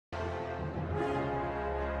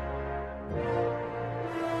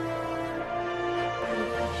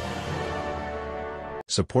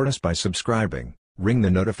Support us by subscribing, ring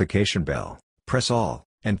the notification bell, press all,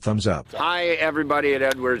 and thumbs up. Hi everybody at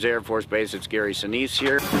Edwards Air Force Base, it's Gary Sinise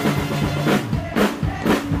here.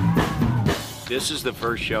 This is the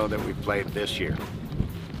first show that we played this year.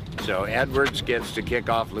 So Edwards gets to kick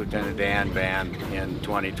off Lieutenant Dan Band in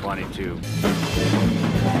 2022.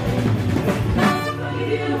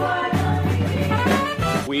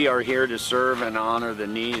 We are here to serve and honor the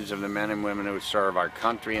needs of the men and women who serve our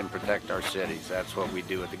country and protect our cities. That's what we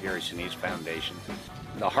do at the Gary Sinise Foundation.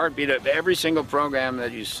 The heartbeat of every single program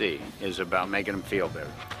that you see is about making them feel better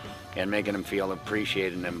and making them feel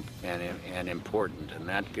appreciated and important. And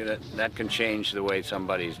that can change the way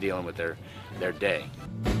somebody's dealing with their day.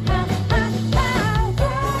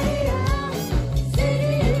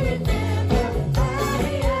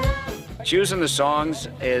 Choosing the songs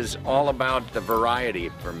is all about the variety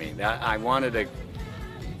for me. I wanted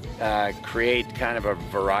to create kind of a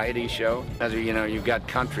variety show. As you know, you've got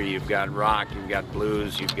country, you've got rock, you've got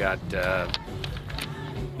blues, you've got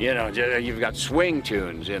you've got swing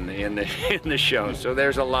tunes in the show. So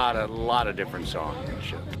there's a lot of different songs in the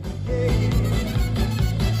show.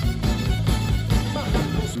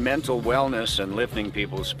 Mental wellness and lifting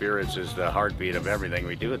people's spirits is the heartbeat of everything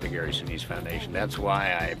we do at the Gary Sinise Foundation. That's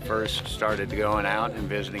why I first started going out and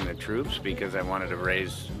visiting the troops, because I wanted to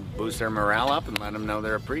boost their morale up and let them know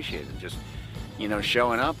they're appreciated. Just,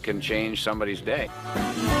 showing up can change somebody's day.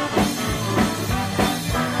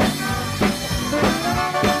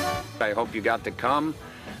 I hope you got to come.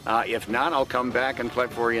 If not, I'll come back and play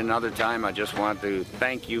for you another time. I just want to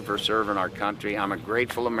thank you for serving our country. I'm a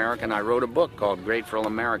grateful American. I wrote a book called Grateful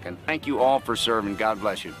American. Thank you all for serving. God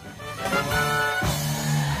bless you.